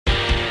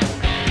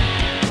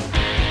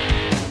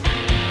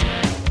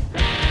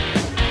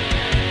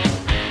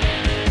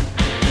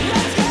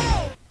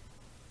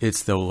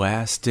It's the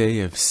last day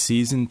of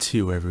Season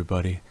 2,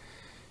 everybody.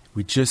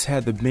 We just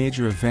had the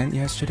major event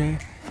yesterday.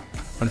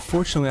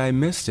 Unfortunately, I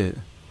missed it.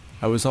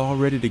 I was all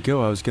ready to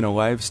go. I was going to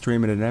live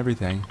stream it and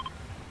everything.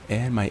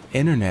 And my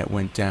internet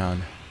went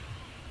down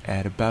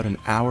at about an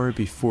hour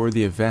before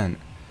the event.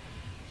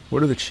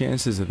 What are the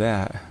chances of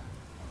that?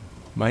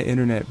 My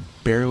internet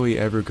barely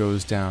ever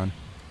goes down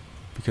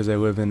because I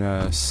live in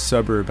a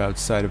suburb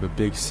outside of a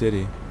big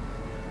city.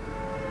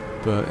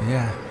 But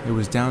yeah, it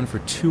was down for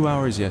 2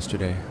 hours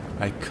yesterday.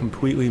 I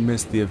completely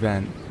missed the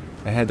event.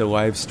 I had to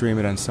live stream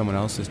it on someone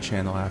else's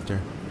channel after.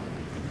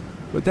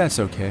 But that's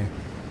okay.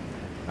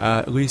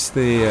 At least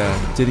they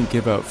didn't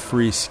give out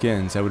free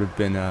skins. I would have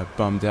been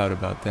bummed out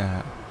about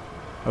that.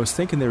 I was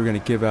thinking they were going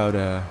to give out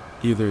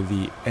either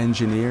the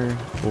Engineer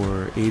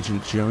or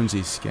Agent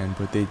Jonesy skin,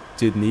 but they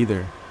did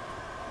neither.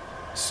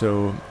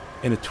 So,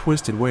 in a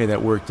twisted way,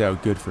 that worked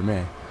out good for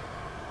me.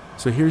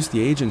 So here's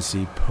the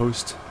agency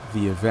post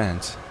the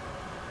event.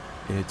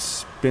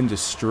 It's been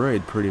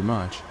destroyed pretty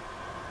much.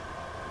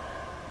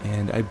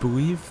 And I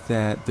believe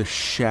that the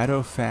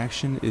Shadow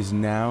faction is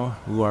now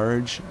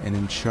large and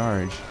in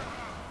charge.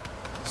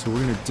 So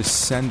we're going to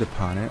descend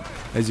upon it.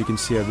 As you can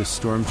see, I have the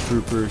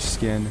Stormtrooper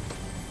skin,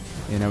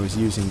 and I was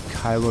using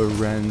Kylo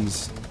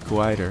Ren's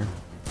glider.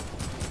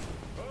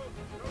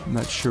 I'm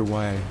not sure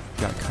why I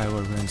got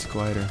Kylo Ren's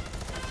glider.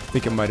 I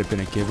think it might have been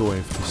a giveaway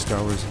for the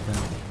Star Wars event.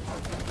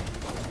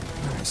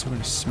 Alright, so we're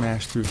going to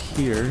smash through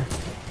here.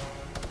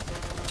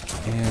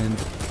 And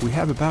we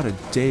have about a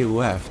day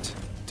left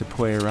to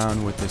play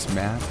around with this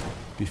map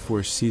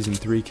before Season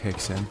 3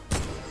 kicks in.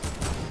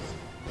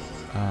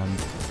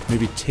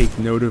 Maybe take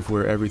note of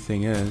where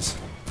everything is.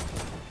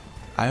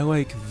 I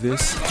like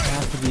this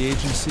half of the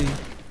agency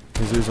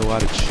because there's a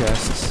lot of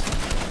chests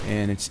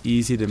and it's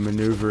easy to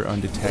maneuver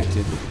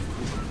undetected.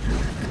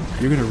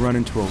 You're going to run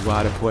into a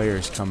lot of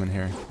players coming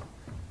here.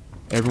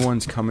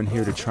 Everyone's coming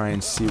here to try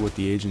and see what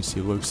the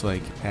agency looks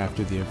like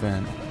after the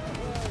event.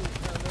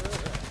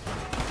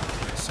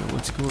 So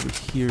let's go over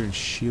here and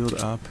shield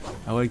up.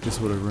 I like this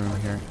little room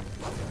here.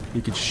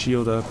 You can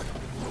shield up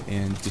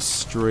and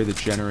destroy the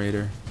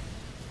generator,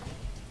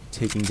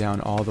 taking down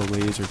all the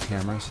laser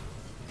cameras.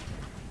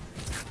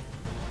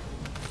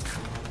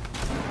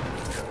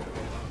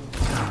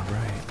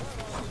 Alright.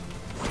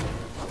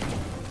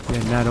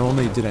 Yeah, not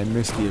only did I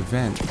miss the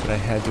event, but I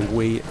had to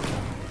wait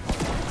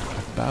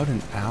about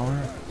an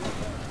hour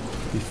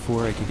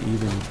before I could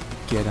even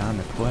get on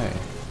to play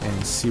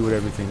and see what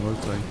everything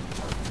looked like.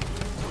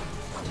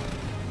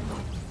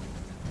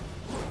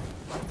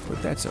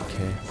 But that's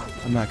okay.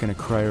 I'm not going to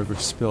cry over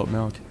spilt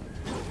milk.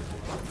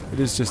 It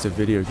is just a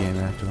video game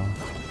after all.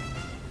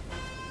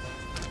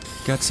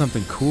 Got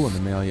something cool in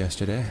the mail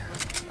yesterday.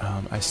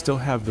 I still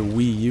have the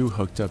Wii U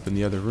hooked up in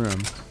the other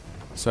room,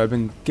 so I've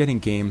been getting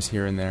games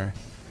here and there.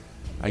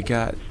 I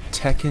got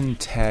Tekken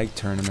Tag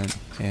Tournament,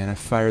 and I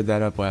fired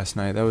that up last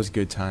night. That was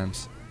good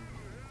times.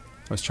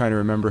 I was trying to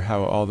remember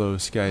how all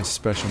those guys'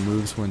 special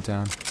moves went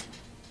down.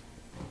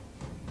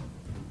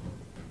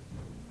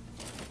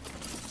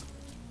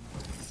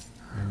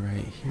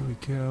 Alright, here we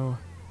go.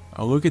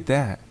 Oh, look at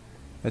that.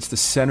 That's the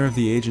center of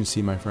the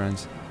agency, my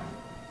friends.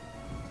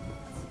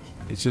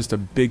 It's just a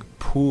big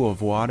pool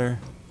of water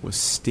with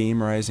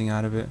steam rising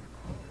out of it.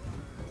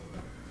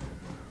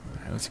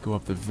 Alright, let's go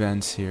up the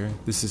vents here.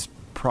 This is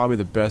probably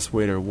the best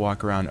way to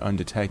walk around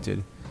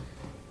undetected.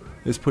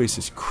 This place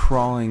is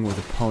crawling with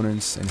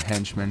opponents and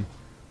henchmen.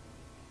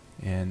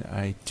 And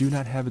I do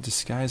not have a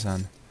disguise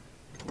on.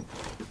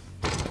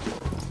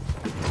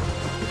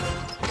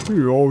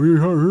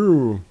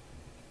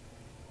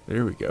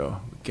 There we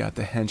go. We got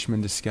the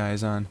henchman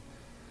disguise on.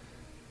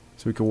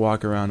 So we can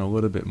walk around a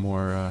little bit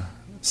more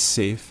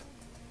safe,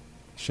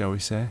 shall we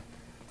say.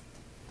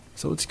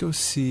 So let's go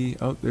see.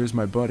 Oh, there's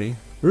my buddy.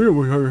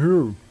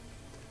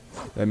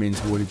 That means,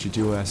 what did you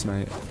do last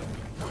night?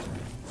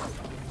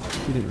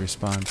 He didn't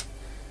respond.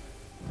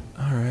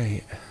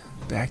 Alright,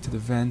 back to the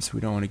vents.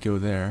 We don't want to go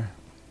there.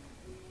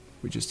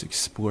 We just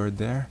explored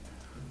there.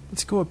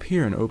 Let's go up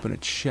here and open a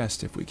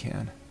chest if we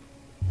can,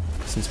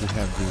 since we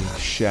have the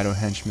Shadow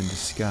Henchman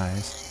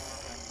disguise.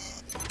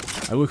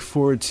 I look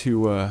forward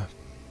to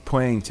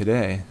playing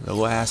today, the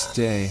last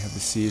day of the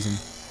season.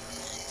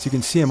 So you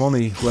can see I'm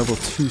only level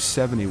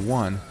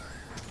 271.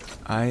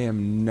 I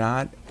am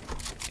not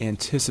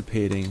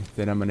anticipating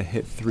that I'm going to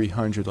hit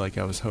 300 like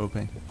I was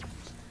hoping.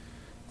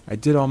 I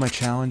did all my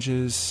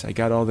challenges, I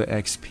got all the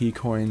XP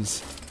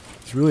coins.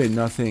 There's really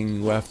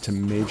nothing left to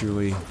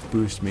majorly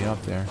boost me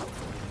up there.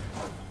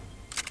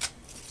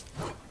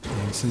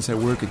 And since I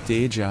work a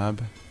day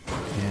job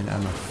and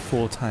I'm a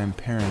full-time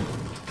parent,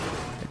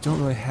 I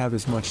don't really have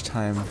as much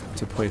time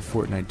to play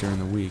Fortnite during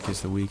the week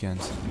as the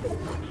weekends.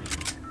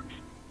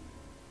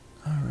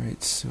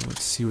 Alright, so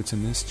let's see what's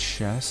in this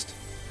chest.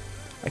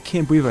 I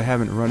can't believe I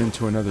haven't run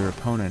into another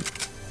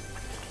opponent.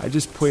 I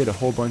just played a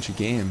whole bunch of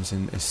games,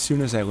 and as soon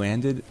as I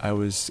landed, I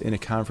was in a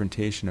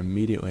confrontation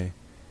immediately.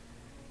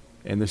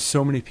 And there's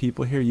so many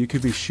people here, you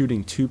could be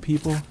shooting 2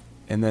 people,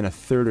 and then a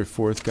 3rd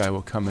or 4th guy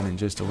will come in and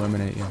just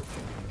eliminate you.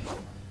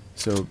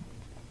 So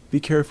be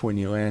careful when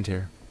you land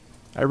here.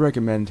 I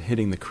recommend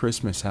hitting the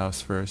Christmas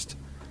house first,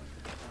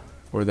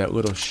 or that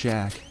little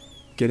shack,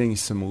 getting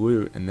some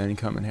loot, and then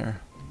coming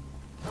here.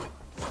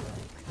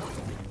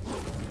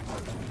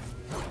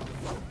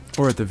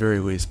 Or at the very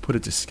least, put a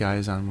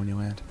disguise on when you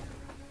land.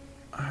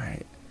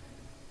 Alright,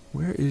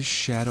 where is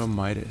Shadow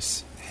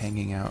Midas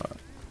hanging out?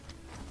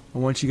 I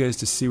want you guys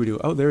to see what he...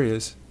 Oh, there he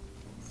is.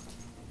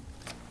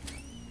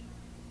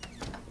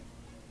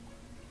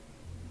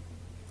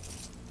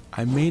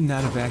 I may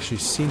not have actually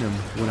seen him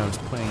when I was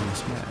playing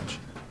this match.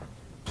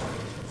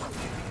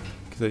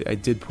 Because I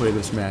did play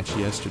this match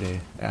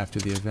yesterday after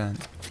the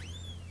event.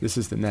 This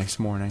is the next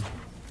morning.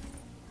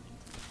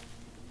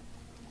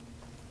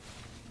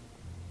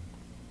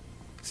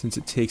 Since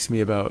it takes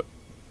me about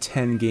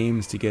 10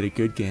 games to get a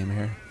good game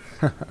here.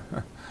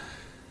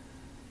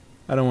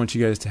 I don't want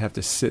you guys to have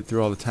to sit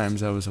through all the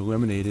times I was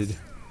eliminated.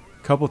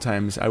 A couple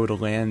times I would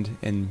land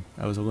and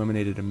I was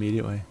eliminated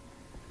immediately.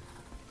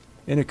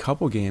 In a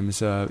couple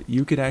games,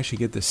 you could actually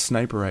get the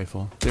sniper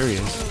rifle. There he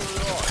is.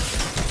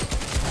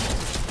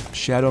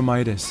 Shadow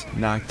Midas,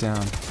 knocked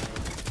down.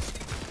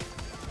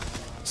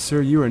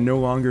 Sir, you are no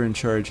longer in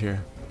charge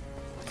here.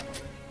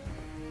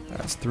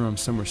 Let's throw him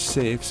somewhere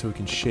safe so we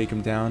can shake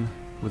him down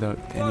without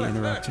any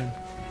interruption.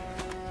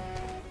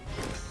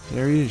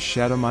 There he is,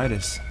 Shadow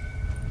Midas.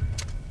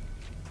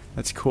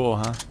 That's cool,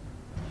 huh?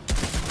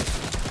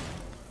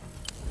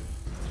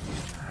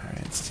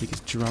 Alright, let's take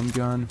his drum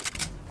gun.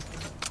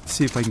 Let's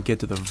see if I can get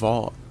to the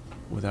vault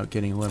without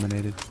getting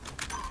eliminated.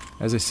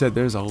 As I said,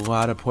 there's a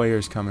lot of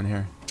players coming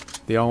here.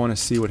 They all want to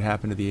see what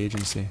happened to the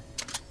agency.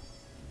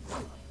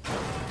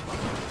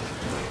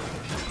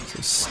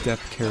 So step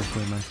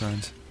carefully, my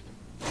friends.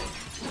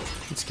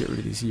 Let's get rid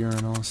of these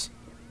urinals.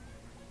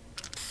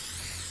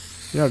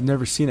 Yeah, I've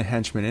never seen a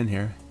henchman in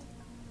here.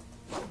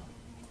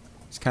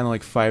 It's kind of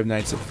like Five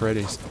Nights at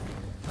Freddy's.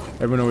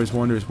 Everyone always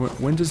wonders,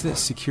 when does that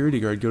security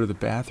guard go to the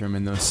bathroom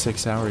in those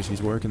 6 hours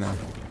he's working there?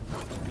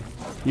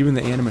 Even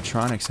the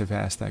animatronics have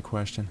asked that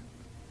question.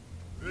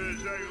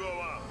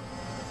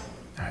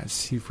 Alright, let's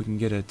see if we can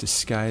get a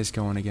disguise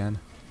going again.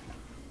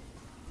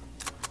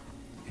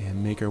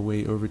 And make our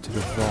way over to the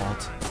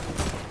vault.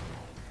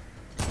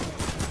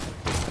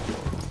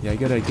 Yeah, I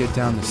gotta get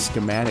down the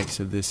schematics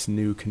of this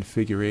new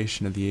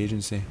configuration of the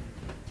agency.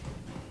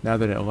 Now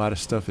that a lot of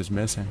stuff is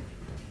missing.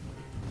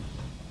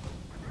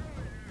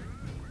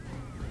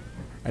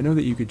 I know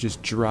that you could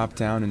just drop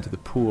down into the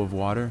pool of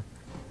water.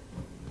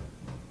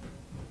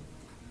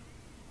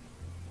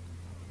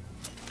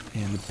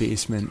 And the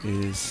basement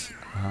is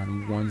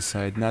on one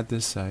side, not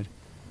this side.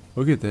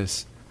 Look at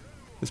this.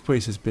 This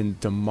place has been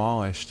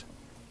demolished.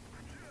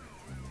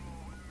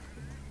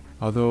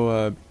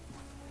 Although,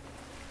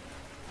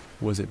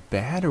 was it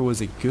bad or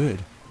was it good?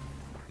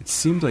 It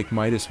seemed like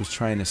Midas was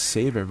trying to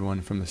save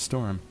everyone from the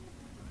storm.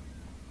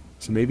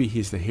 So maybe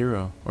he's the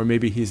hero, or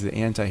maybe he's the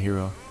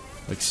anti-hero,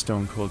 like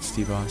Stone Cold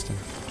Steve Austin.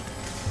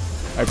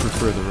 I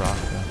prefer The Rock,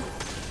 though.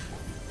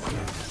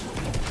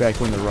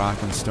 Back when The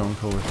Rock and Stone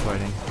Cold were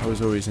fighting, I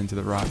was always into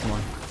The Rock more.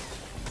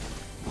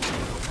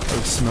 I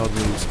always smelled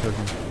when he was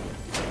cooking.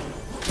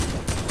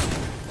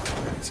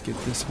 Alright, let's get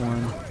this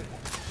one.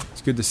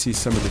 It's good to see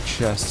some of the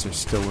chests are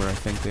still where I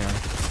think they are.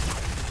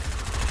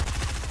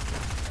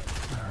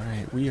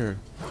 Alright,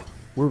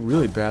 we're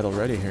really battle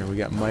ready here. We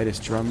got Midas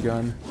drum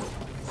gun.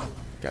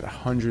 Got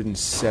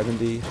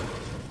 170.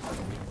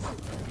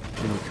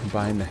 Then we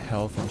combine the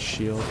health and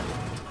shield.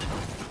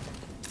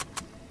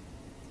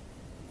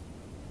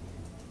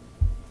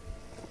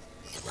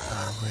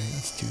 Alright,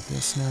 let's do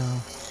this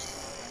now.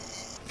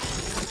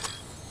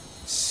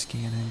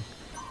 Scanning.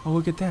 Oh,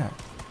 look at that.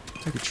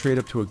 I could trade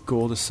up to a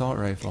gold assault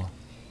rifle.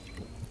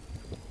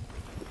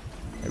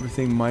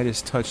 Everything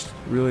Midas touched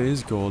really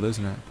is gold,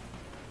 isn't it?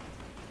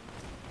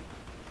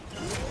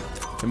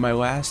 In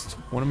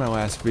one of my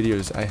last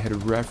videos, I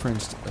had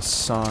referenced a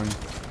song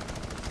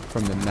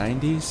from the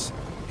 90s,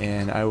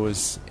 and I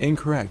was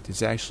incorrect.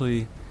 It's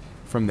actually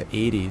from the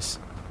 80s,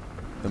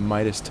 the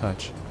Midas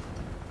Touch.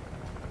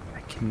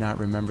 I cannot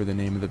remember the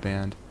name of the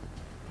band,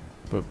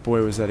 but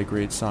boy was that a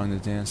great song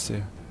to dance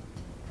to.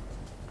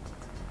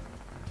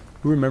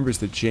 Who remembers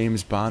the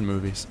James Bond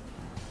movies?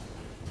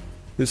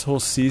 This whole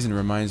season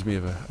reminds me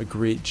of a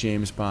great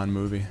James Bond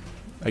movie.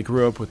 I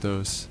grew up with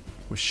those,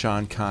 with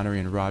Sean Connery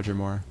and Roger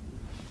Moore.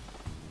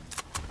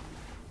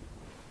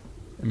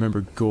 I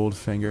remember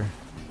Goldfinger.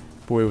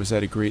 Boy, was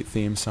that a great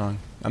theme song.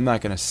 I'm not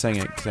going to sing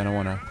it because I don't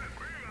want to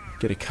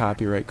get a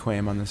copyright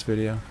claim on this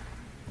video.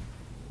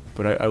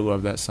 But I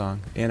love that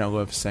song, and I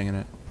love singing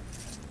it.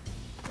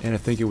 And I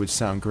think it would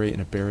sound great in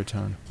a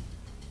baritone.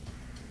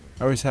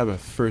 I always have a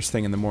first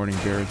thing in the morning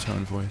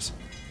baritone voice.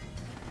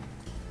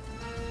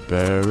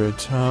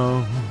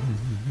 Baritone,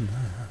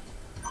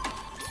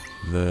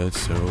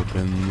 let's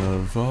open the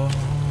vault.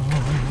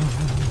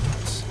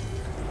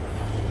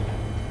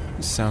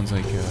 This sounds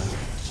like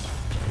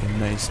a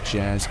nice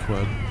jazz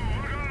club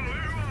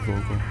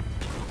vocal.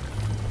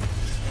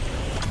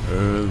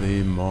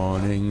 Early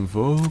morning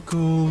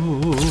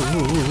vocal.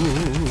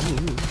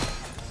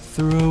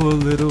 Throw a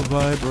little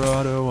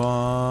vibrato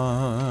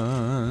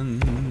on,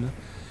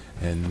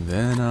 And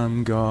then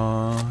I'm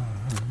gone.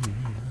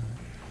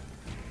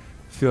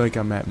 I feel like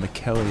I'm at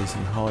McKelly's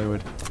in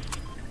Hollywood.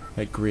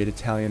 That great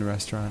Italian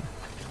restaurant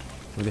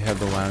where they have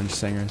the lounge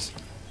singers.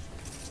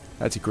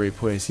 That's a great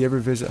place. You ever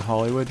visit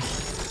Hollywood?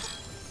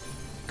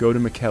 Go to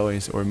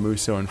McKelly's or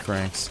Musso and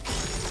Frank's.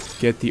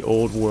 Get the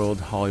old world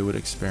Hollywood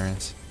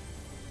experience.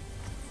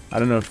 I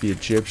don't know if the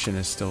Egyptian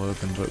is still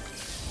open, but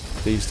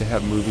they used to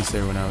have movies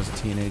there when I was a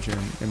teenager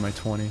in my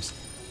 20s.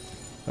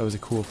 That was a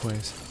cool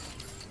place.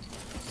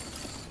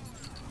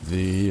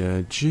 The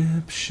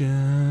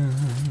Egyptian.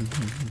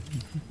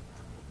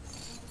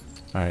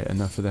 Alright,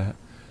 enough of that.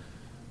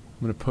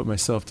 I'm gonna put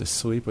myself to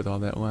sleep with all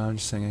that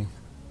lounge singing.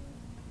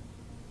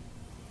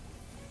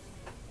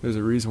 There's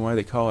a reason why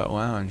they call it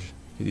lounge.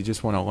 Because you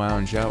just want to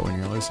lounge out when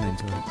you're listening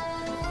to it.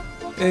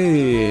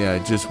 Hey, I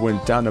just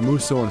went down to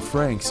Musso and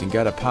Frank's and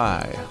got a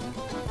pie.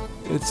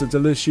 It's a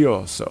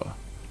delicioso.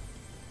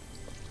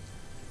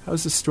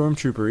 How's the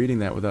stormtrooper eating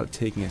that without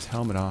taking his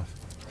helmet off?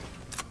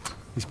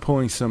 He's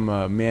pulling some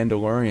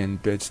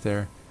Mandalorian bits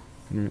there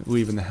and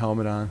leaving the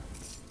helmet on.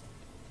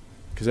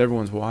 Because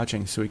everyone's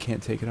watching, so he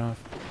can't take it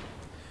off.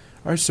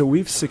 Alright, so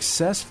we've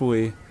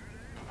successfully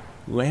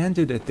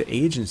landed at the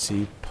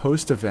agency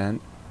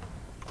post-event.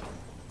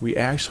 We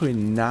actually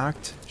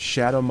knocked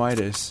Shadow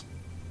Midas,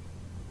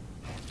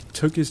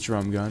 took his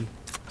drum gun,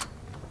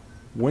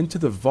 went to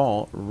the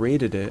vault,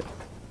 raided it,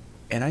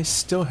 and I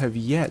still have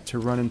yet to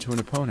run into an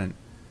opponent.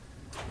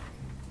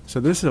 So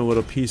this is a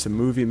little piece of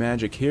movie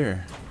magic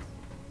here.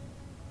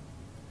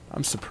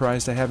 I'm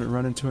surprised I haven't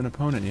run into an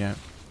opponent yet.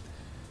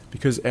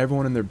 Because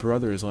everyone and their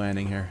brother is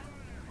landing here.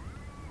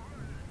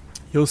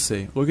 You'll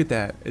see. Look at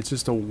that. It's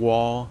just a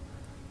wall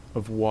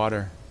of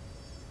water.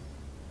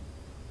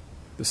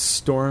 The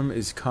storm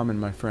is coming,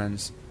 my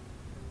friends.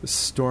 The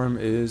storm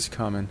is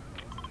coming.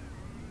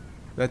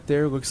 That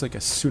there looks like a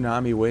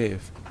tsunami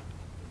wave.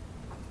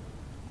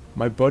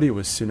 My buddy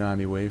was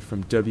Tsunami Wave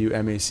from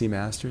WMAC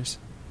Masters.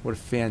 What a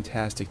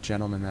fantastic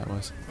gentleman that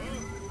was.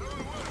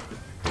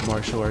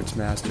 Martial arts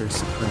master,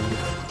 supreme.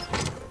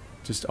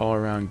 Just all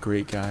around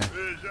great guy.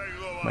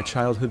 My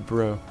childhood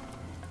bro.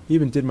 He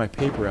even did my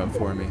paper out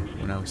for me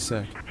when I was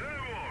sick.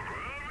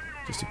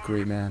 Just a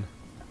great man.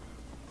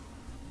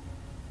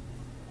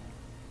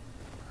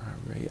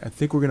 Alright, I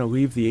think we're gonna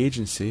leave the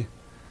agency.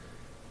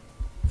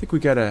 I think we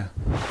got a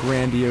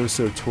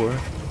grandioso tour.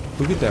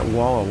 Look at that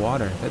wall of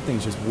water. That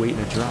thing's just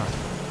waiting to drop.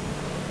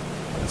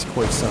 That's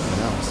quite something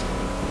else.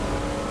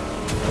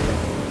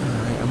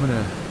 Alright, I'm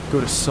gonna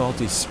go to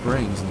Salty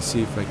Springs and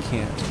see if I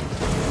can't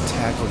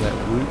tackle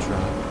that loot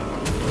drop.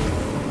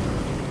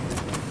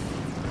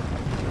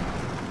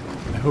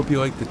 I hope you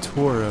liked the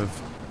tour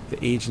of the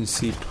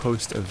agency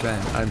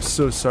post-event. I'm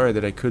so sorry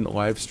that I couldn't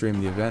live stream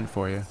the event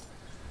for you.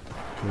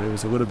 But it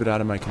was a little bit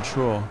out of my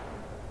control.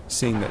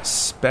 Seeing that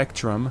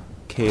Spectrum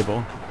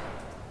cable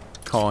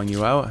calling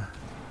you out.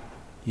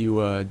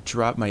 You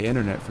dropped my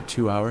internet for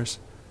 2 hours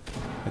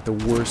at the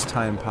worst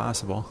time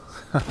possible.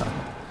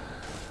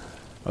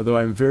 Although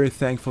I'm very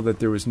thankful that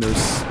there was no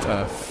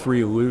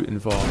free loot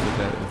involved with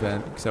that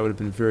event, because that would have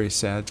been very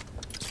sad.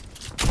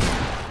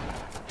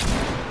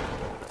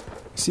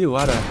 I see a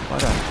lot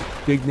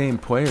of big name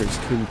players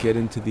couldn't get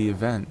into the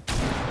event.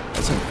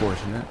 That's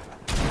unfortunate.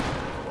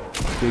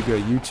 Big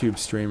YouTube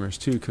streamers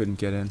too couldn't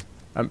get in.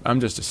 I'm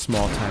just a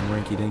small time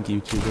rinky-dink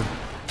YouTuber.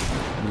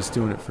 I'm just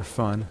doing it for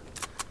fun.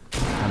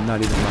 I'm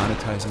not even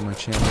monetizing my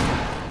channel.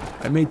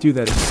 I may do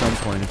that at some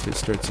point if it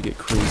starts to get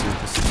crazy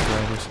with the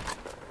subscribers.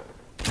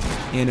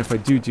 And if I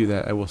do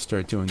that, I will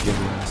start doing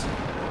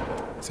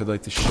giveaways. So I'd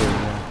like to share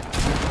more.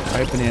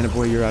 Alright, Banana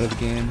Boy, you're out of the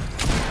game.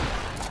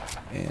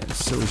 And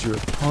so is your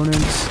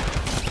opponent.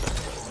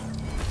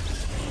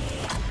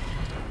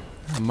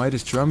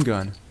 Midas drum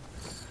gun.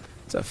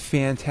 It's a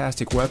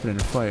fantastic weapon in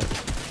a fight.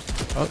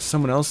 Oh,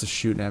 someone else is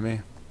shooting at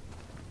me.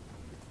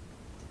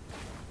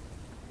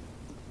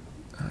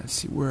 Let's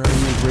see, where are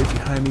you? Right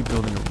behind me,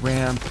 building a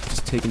ramp.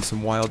 Just taking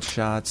some wild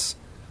shots.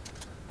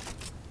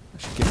 I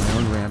should get my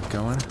own ramp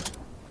going.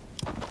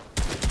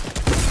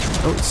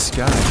 Oh, it's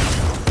Sky.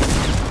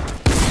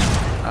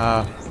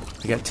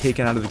 I got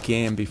taken out of the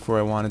game before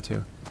I wanted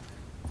to.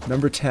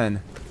 Number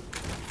 10.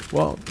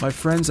 Well, my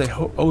friends, I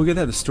hope... Oh, look at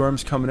that. The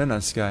storm's coming in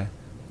on Sky.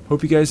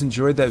 Hope you guys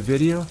enjoyed that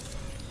video.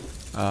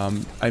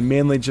 I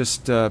mainly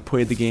just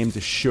played the game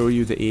to show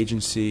you the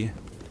agency.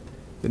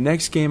 The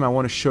next game, I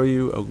want to show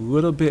you a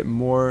little bit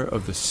more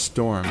of the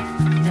storm.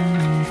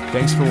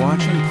 Thanks for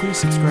watching. Please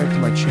subscribe to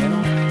my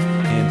channel.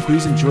 And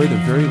please enjoy the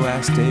very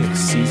last day of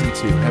Season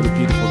 2. Have a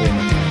beautiful day,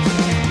 my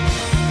friends.